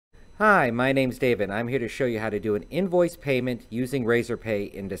Hi, my name's David. I'm here to show you how to do an invoice payment using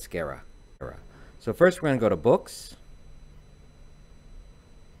Razorpay in Deskera. So first we're going to go to Books.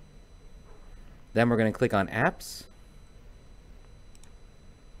 Then we're going to click on Apps.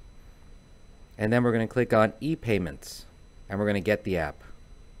 And then we're going to click on ePayments. And we're going to get the app.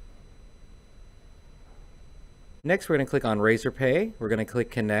 Next we're going to click on Razorpay. We're going to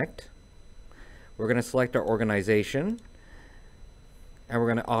click Connect. We're going to select our organization. And we're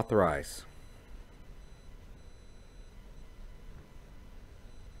going to authorize.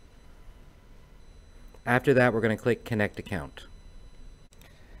 After that, we're going to click Connect Account.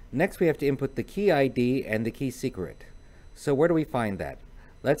 Next, we have to input the key ID and the key secret. So where do we find that?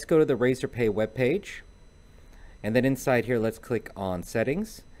 Let's go to the Razorpay webpage. And then inside here, let's click on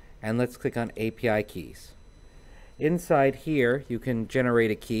Settings. And let's click on API Keys. Inside here, you can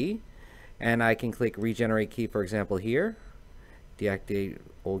generate a key. And I can click Regenerate Key, for example, here. Deactivate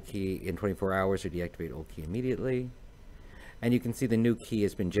old key in 24 hours or deactivate old key immediately. And you can see the new key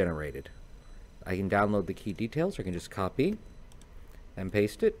has been generated. I can download the key details, or I can just copy and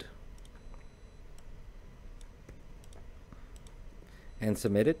paste it and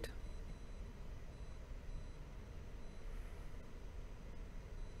submit it.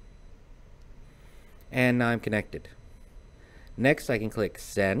 And now I'm connected. Next, I can click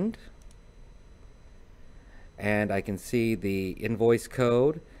Send. And I can see the invoice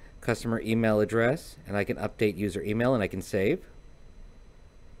code, customer email address, and I can update user email and I can save.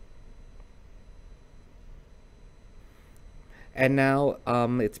 And now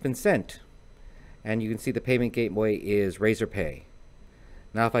it's been sent. And you can see the payment gateway is Razorpay.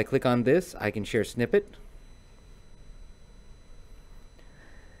 Now if I click on this, I can share snippet.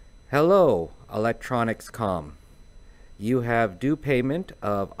 Hello, Electronics.com. You have due payment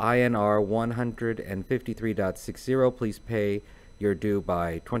of INR 153.60. Please pay your due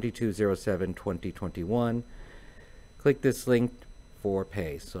by 22/07/2021. Click this link for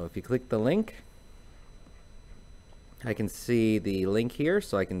pay. So if you click the link, I can see the link here.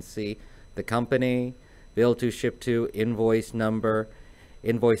 So I can see the company, bill to, ship to, invoice number,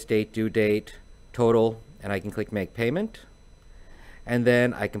 invoice date, due date, total, and I can click make payment. And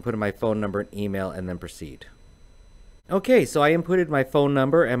then I can put in my phone number and email and then proceed. Okay, so I inputted my phone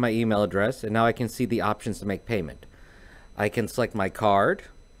number and my email address, and now I can see the options to make payment. I can select my card,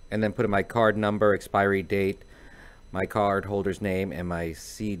 and then put in my card number, expiry date, my card holder's name, and my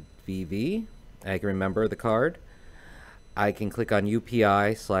CVV. I can remember the card. I can click on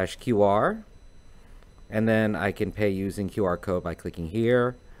UPI/QR, and then I can pay using QR code by clicking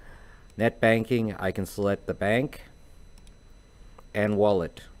here. Net banking, I can select the bank, and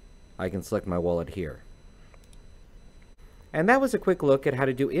wallet. I can select my wallet here. And that was a quick look at how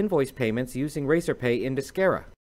to do invoice payments using Razorpay in Deskera.